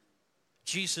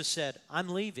 Jesus said, I'm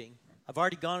leaving. I've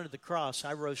already gone to the cross.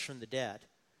 I rose from the dead.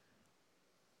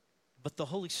 But the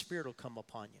Holy Spirit will come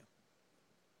upon you.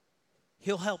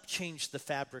 He'll help change the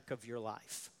fabric of your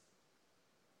life.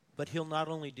 But He'll not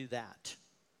only do that,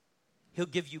 He'll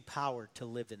give you power to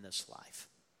live in this life.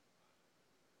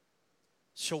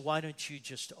 So why don't you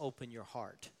just open your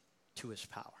heart to His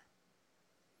power?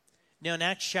 Now in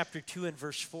Acts chapter 2 and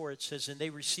verse 4 it says, and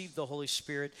they received the Holy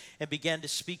Spirit and began to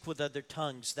speak with other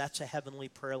tongues. That's a heavenly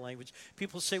prayer language.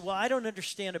 People say, well, I don't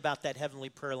understand about that heavenly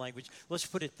prayer language. Let's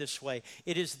put it this way.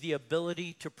 It is the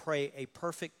ability to pray a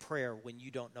perfect prayer when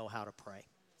you don't know how to pray.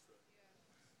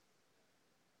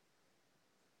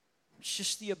 It's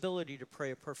just the ability to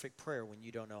pray a perfect prayer when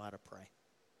you don't know how to pray.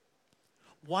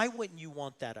 Why wouldn't you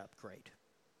want that upgrade?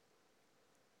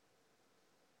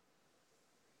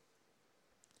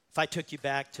 If I took you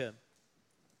back to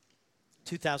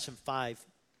 2005,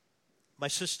 my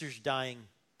sister's dying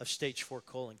of stage 4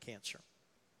 colon cancer.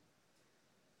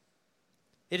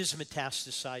 It is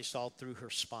metastasized all through her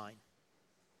spine.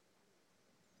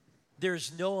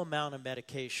 There's no amount of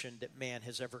medication that man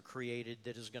has ever created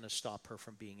that is going to stop her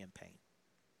from being in pain.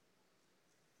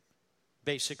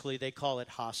 Basically, they call it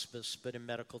hospice, but in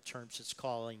medical terms, it's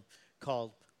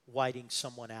called whiting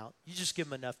someone out. You just give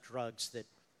them enough drugs that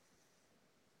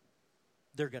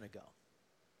they're going to go.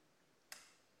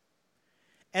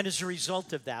 And as a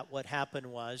result of that, what happened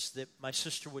was that my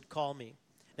sister would call me.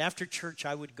 And after church,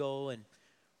 I would go and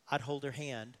I'd hold her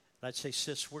hand. And I'd say,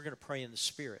 sis, we're going to pray in the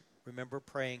Spirit. Remember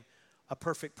praying a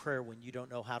perfect prayer when you don't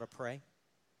know how to pray?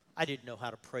 I didn't know how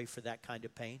to pray for that kind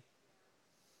of pain.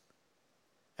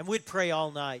 And we'd pray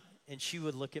all night. And she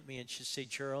would look at me and she'd say,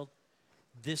 Gerald,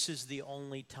 this is the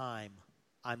only time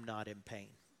I'm not in pain.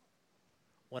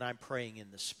 When I'm praying in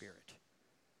the Spirit.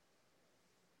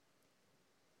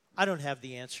 I don't have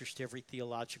the answers to every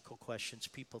theological questions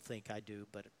people think I do,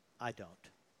 but I don't.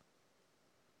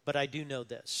 But I do know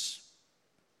this.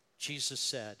 Jesus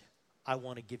said, I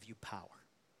want to give you power.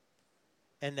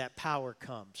 And that power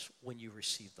comes when you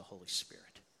receive the Holy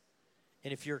Spirit.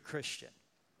 And if you're a Christian,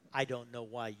 I don't know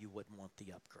why you wouldn't want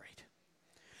the upgrade.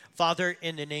 Father,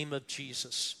 in the name of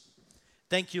Jesus,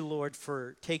 thank you, Lord,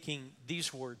 for taking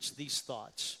these words, these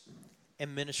thoughts,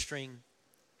 and ministering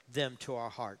them to our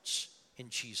hearts in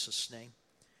Jesus' name.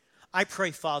 I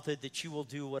pray, Father, that you will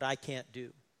do what I can't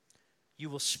do. You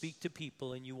will speak to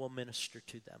people and you will minister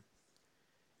to them.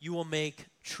 You will make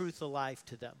truth alive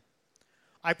to them.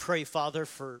 I pray, Father,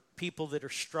 for people that are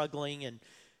struggling and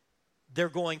they're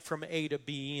going from A to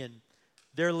B and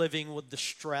they're living with the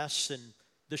stress and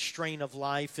the strain of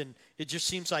life, and it just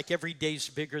seems like every day's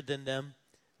bigger than them,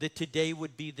 that today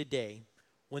would be the day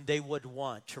when they would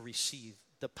want to receive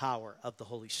the power of the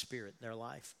Holy Spirit in their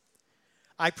life.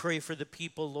 I pray for the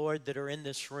people, Lord, that are in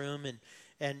this room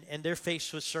and they're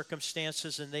faced with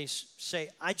circumstances and they say,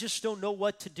 I just don't know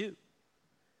what to do.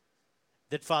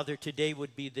 That, Father, today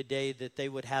would be the day that they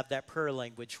would have that prayer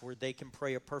language where they can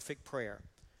pray a perfect prayer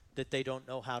that they don't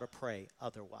know how to pray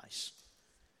otherwise.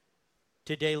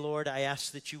 Today, Lord, I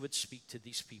ask that you would speak to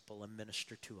these people and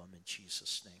minister to them in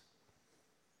Jesus' name.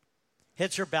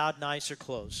 Heads are bowed and eyes are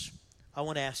closed. I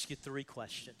want to ask you 3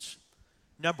 questions.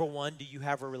 Number 1, do you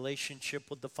have a relationship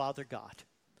with the Father God?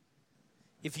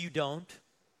 If you don't,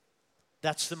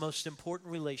 that's the most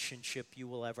important relationship you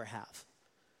will ever have.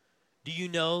 Do you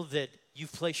know that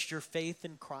you've placed your faith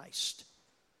in Christ?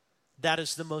 That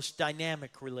is the most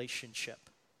dynamic relationship.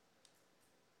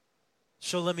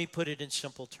 So let me put it in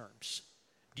simple terms.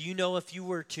 Do you know if you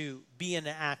were to be in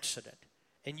an accident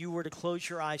and you were to close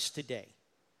your eyes today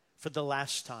for the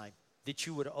last time, that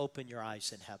you would open your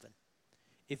eyes in heaven?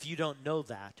 If you don't know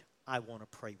that, I want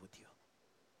to pray with you.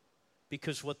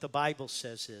 Because what the Bible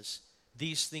says is,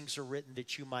 these things are written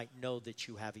that you might know that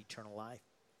you have eternal life.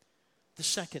 The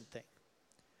second thing,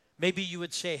 maybe you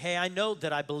would say, hey, I know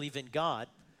that I believe in God,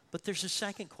 but there's a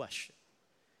second question.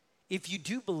 If you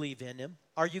do believe in him,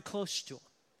 are you close to him?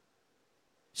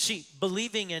 See,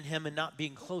 believing in him and not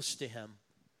being close to him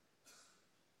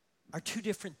are 2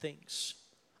 different things.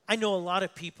 I know a lot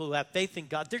of people who have faith in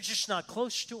God, they're just not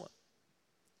close to him.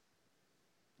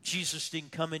 Jesus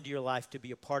didn't come into your life to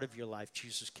be a part of your life.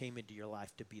 Jesus came into your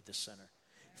life to be the center.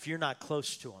 If you're not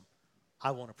close to him,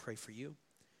 I want to pray for you.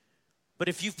 But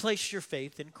if you've placed your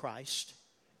faith in Christ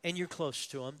and you're close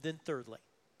to him, then thirdly,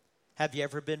 have you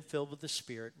ever been filled with the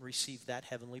Spirit and received that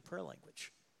heavenly prayer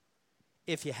language?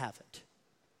 If you haven't,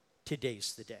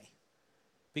 today's the day.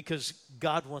 Because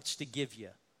God wants to give you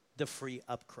the free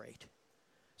upgrade.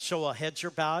 So while heads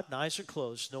are bowed and eyes are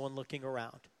closed, no one looking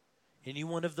around. Any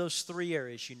one of those 3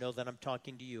 areas, you know that I'm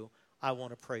talking to you, I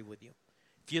want to pray with you.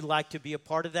 If you'd like to be a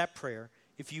part of that prayer,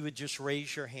 if you would just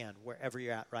raise your hand wherever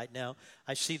you're at right now.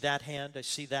 I see that hand, I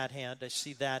see that hand, I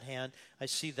see that hand, I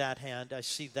see that hand, I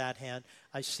see that hand,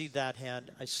 I see that hand,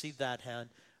 I see that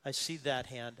hand, I see that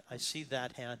hand, I see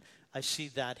that hand, I see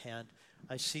that hand,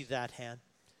 I see that hand.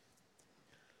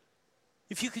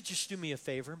 If you could just do me a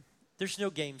favor, there's no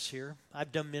games here.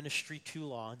 I've done ministry too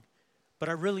long, but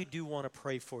I really do want to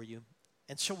pray for you.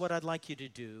 And so what I'd like you to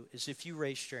do is, if you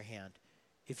raised your hand,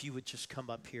 if you would just come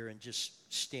up here and just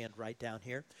stand right down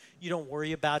here. You don't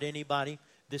worry about anybody.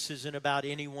 This isn't about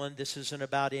anyone. This isn't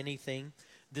about anything.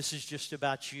 This is just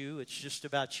about you. It's just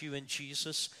about you and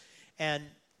Jesus. And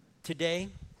today,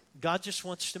 God just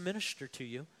wants to minister to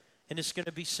you. And it's going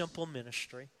to be simple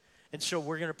ministry. And so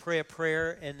we're going to pray a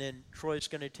prayer, and then Troy's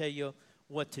going to tell you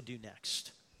what to do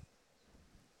next.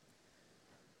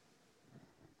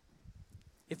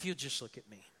 If you'll just look at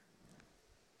me.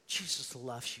 Jesus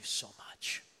loves you so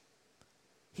much.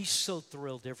 He's so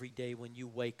thrilled every day when you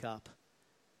wake up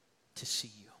to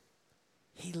see you.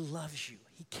 He loves you.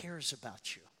 He cares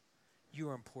about you. You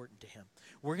are important to him.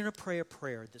 We're going to pray a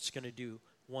prayer that's going to do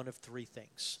one of 3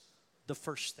 things. The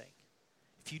first thing,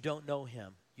 if you don't know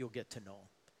him, you'll get to know him.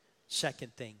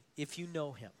 Second thing, if you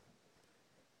know him,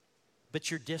 but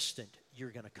you're distant,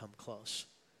 you're going to come close.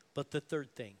 But the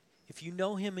third thing, if you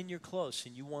know him and you're close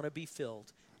and you want to be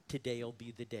filled, today will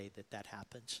be the day that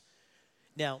happens.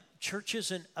 Now, church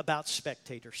isn't about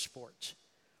spectator sports.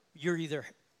 You're either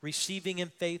receiving in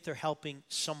faith or helping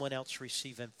someone else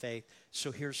receive in faith.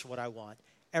 So here's what I want.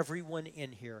 Everyone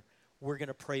in here, we're going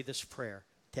to pray this prayer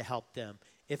to help them.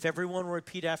 If everyone will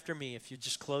repeat after me, if you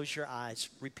just close your eyes,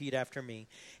 repeat after me.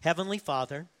 Heavenly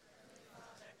Father,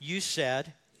 you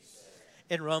said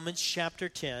in Romans chapter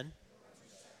 10,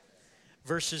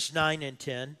 verses 9 and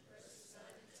 10,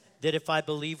 that if I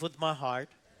believe with my heart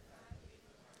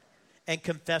and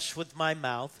confess with my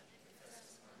mouth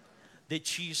that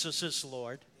Jesus is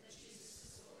Lord,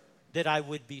 that I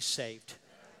would be saved.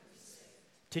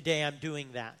 Today I'm doing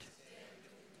that.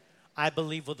 I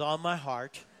believe with all my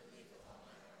heart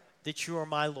that you are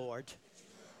my Lord,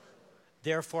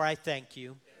 Therefore, I thank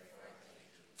you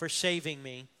for saving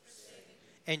me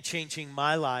and changing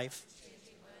my life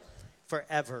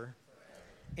forever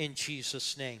in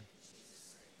Jesus' name.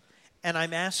 And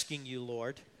I'm asking you,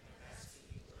 Lord,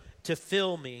 to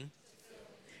fill me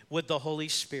with the Holy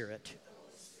Spirit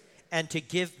and to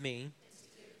give me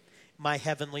my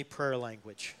heavenly prayer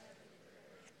language.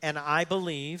 And I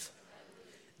believe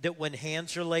that when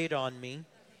hands are laid on me,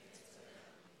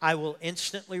 I will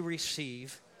instantly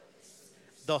receive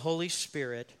the Holy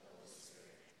Spirit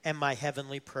and my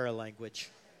heavenly prayer language.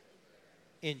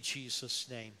 In Jesus'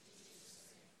 name,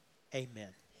 amen.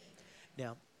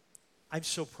 Now, I'm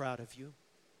so proud of you.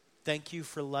 Thank you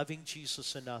for loving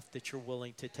Jesus enough that you're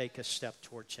willing to take a step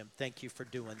towards him. Thank you for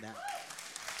doing that.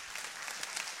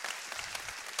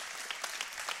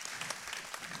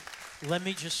 Let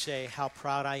me just say how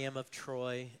proud I am of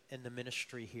Troy and the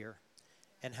ministry here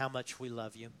and how much we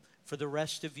love you. For the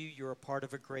rest of you, you're a part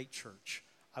of a great church.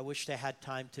 I wish I had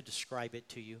time to describe it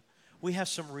to you. We have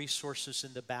some resources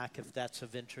in the back if that's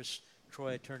of interest.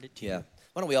 Troy, I turn it to you.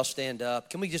 Why don't we all stand up?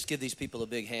 Can we just give these people a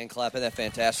big hand clap? Isn't that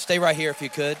fantastic? Stay right here if you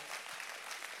could.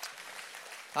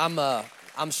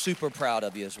 I'm super proud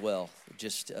of you as well.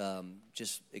 Just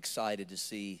excited to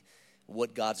see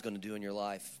what God's going to do in your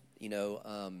life. You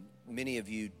know, many of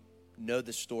you know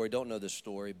this story, don't know this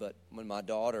story, but when my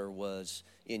daughter was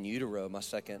in utero, my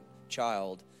second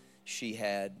child, she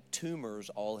had tumors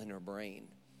all in her brain.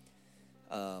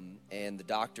 And the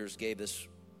doctors gave us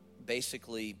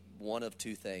basically one of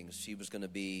two things. She was going to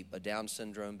be a Down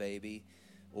syndrome baby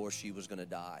or she was going to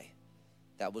die.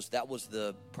 That was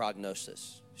the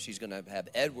prognosis. She's going to have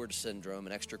Edwards syndrome,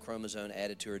 an extra chromosome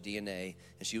added to her DNA,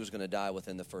 and she was going to die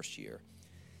within the first year.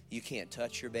 You can't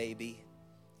touch your baby.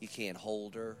 You can't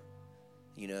hold her.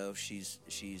 You know, she's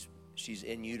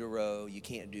in utero. You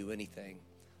can't do anything.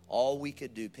 All we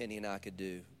could do, Penny and I could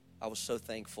do, I was so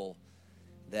thankful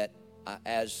that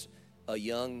as a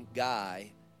young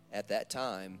guy at that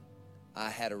time, I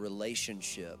had a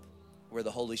relationship where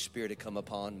the Holy Spirit had come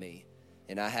upon me,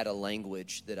 and I had a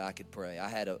language that I could pray. I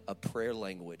had a prayer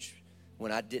language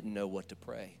when I didn't know what to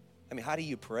pray. I mean, how do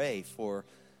you pray for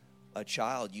a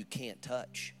child you can't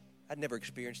touch? I'd never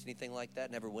experienced anything like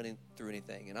that, never went through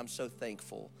anything, and I'm so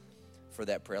thankful for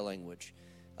that prayer language.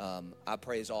 I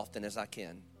pray as often as I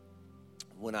can.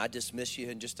 When I dismiss you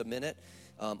in just a minute,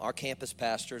 our campus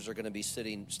pastors are going to be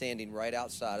standing right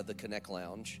outside of the Connect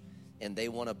Lounge, and they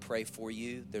want to pray for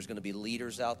you. There's going to be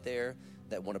leaders out there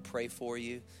that want to pray for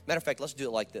you. Matter of fact, let's do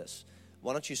it like this.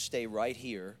 Why don't you stay right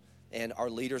here, and our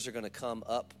leaders are going to come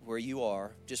up where you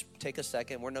are. Just take a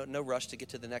second. We're no rush to get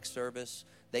to the next service.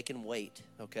 They can wait,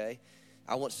 okay?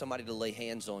 I want somebody to lay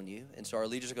hands on you, and so our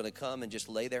leaders are going to come and just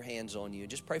lay their hands on you and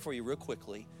just pray for you real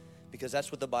quickly, because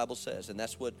that's what the Bible says, and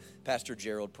that's what Pastor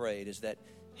Gerald prayed, is that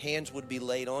hands would be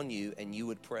laid on you and you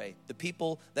would pray. The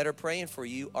people that are praying for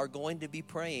you are going to be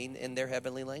praying in their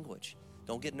heavenly language.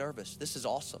 Don't get nervous. This is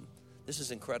awesome. This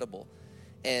is incredible.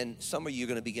 And some of you are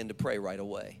going to begin to pray right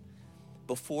away.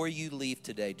 Before you leave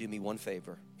today, do me one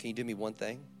favor. Can you do me one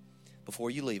thing?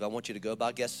 Before you leave, I want you to go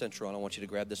by Guest Central, and I want you to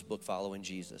grab this book, Following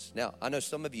Jesus. Now, I know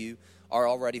some of you are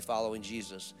already following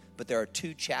Jesus, but there are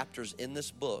 2 chapters in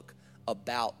this book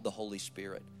about the Holy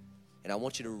Spirit. And I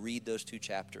want you to read those 2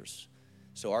 chapters.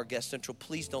 So our Guest Central,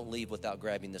 please don't leave without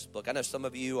grabbing this book. I know some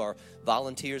of you are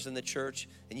volunteers in the church,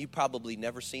 and you've probably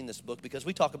never seen this book because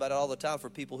we talk about it all the time for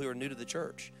people who are new to the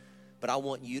church. But I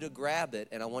want you to grab it,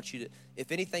 and I want you to,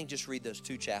 if anything, just read those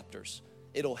 2 chapters.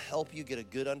 It'll help you get a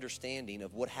good understanding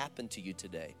of what happened to you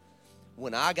today.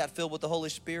 When I got filled with the Holy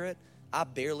Spirit, I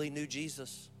barely knew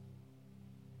Jesus.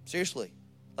 Seriously,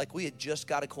 like we had just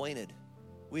got acquainted.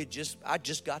 I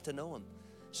just got to know him.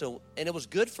 So, and it was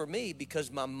good for me because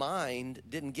my mind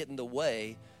didn't get in the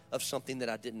way of something that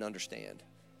I didn't understand.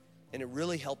 And it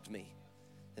really helped me.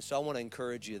 And so I want to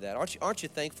encourage you that. Aren't you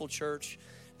thankful, church,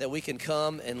 that we can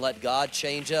come and let God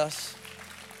change us?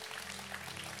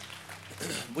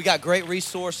 We got great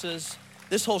resources.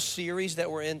 This whole series that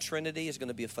we're in, Trinity, is going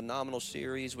to be a phenomenal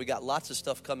series. We got lots of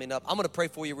stuff coming up. I'm going to pray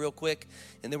for you real quick,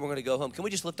 and then we're going to go home. Can we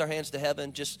just lift our hands to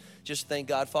heaven? Just thank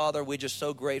God. Father, we're just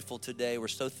so grateful today. We're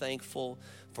so thankful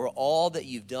for all that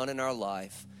you've done in our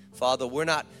life. Father, we're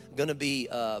not going to be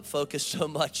focused so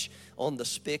much on the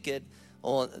spigot.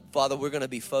 Father, we're going to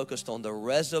be focused on the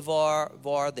reservoir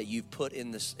that you've put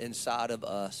inside of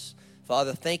us.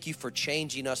 Father, thank you for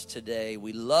changing us today.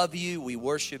 We love you. We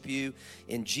worship you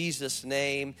in Jesus'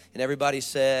 name. And everybody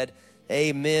said,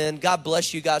 amen. God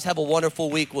bless you guys. Have a wonderful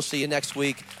week. We'll see you next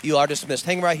week. You are dismissed.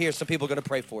 Hang right here. Some people are going to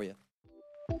pray for you.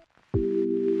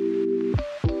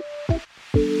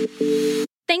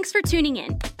 Thanks for tuning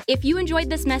in. If you enjoyed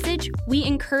this message, we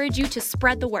encourage you to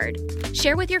spread the word.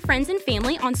 Share with your friends and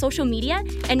family on social media,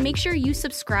 and make sure you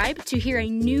subscribe to hear a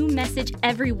new message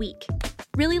every week.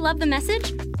 Really love the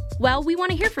message? Well, we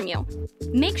want to hear from you.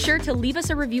 Make sure to leave us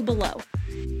a review below.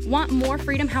 Want more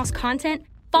Freedom House content?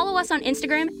 Follow us on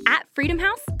Instagram at Freedom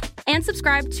House and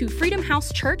subscribe to Freedom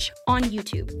House Church on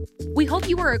YouTube. We hope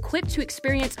you are equipped to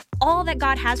experience all that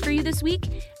God has for you this week,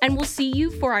 and we'll see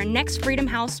you for our next Freedom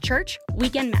House Church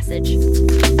weekend message.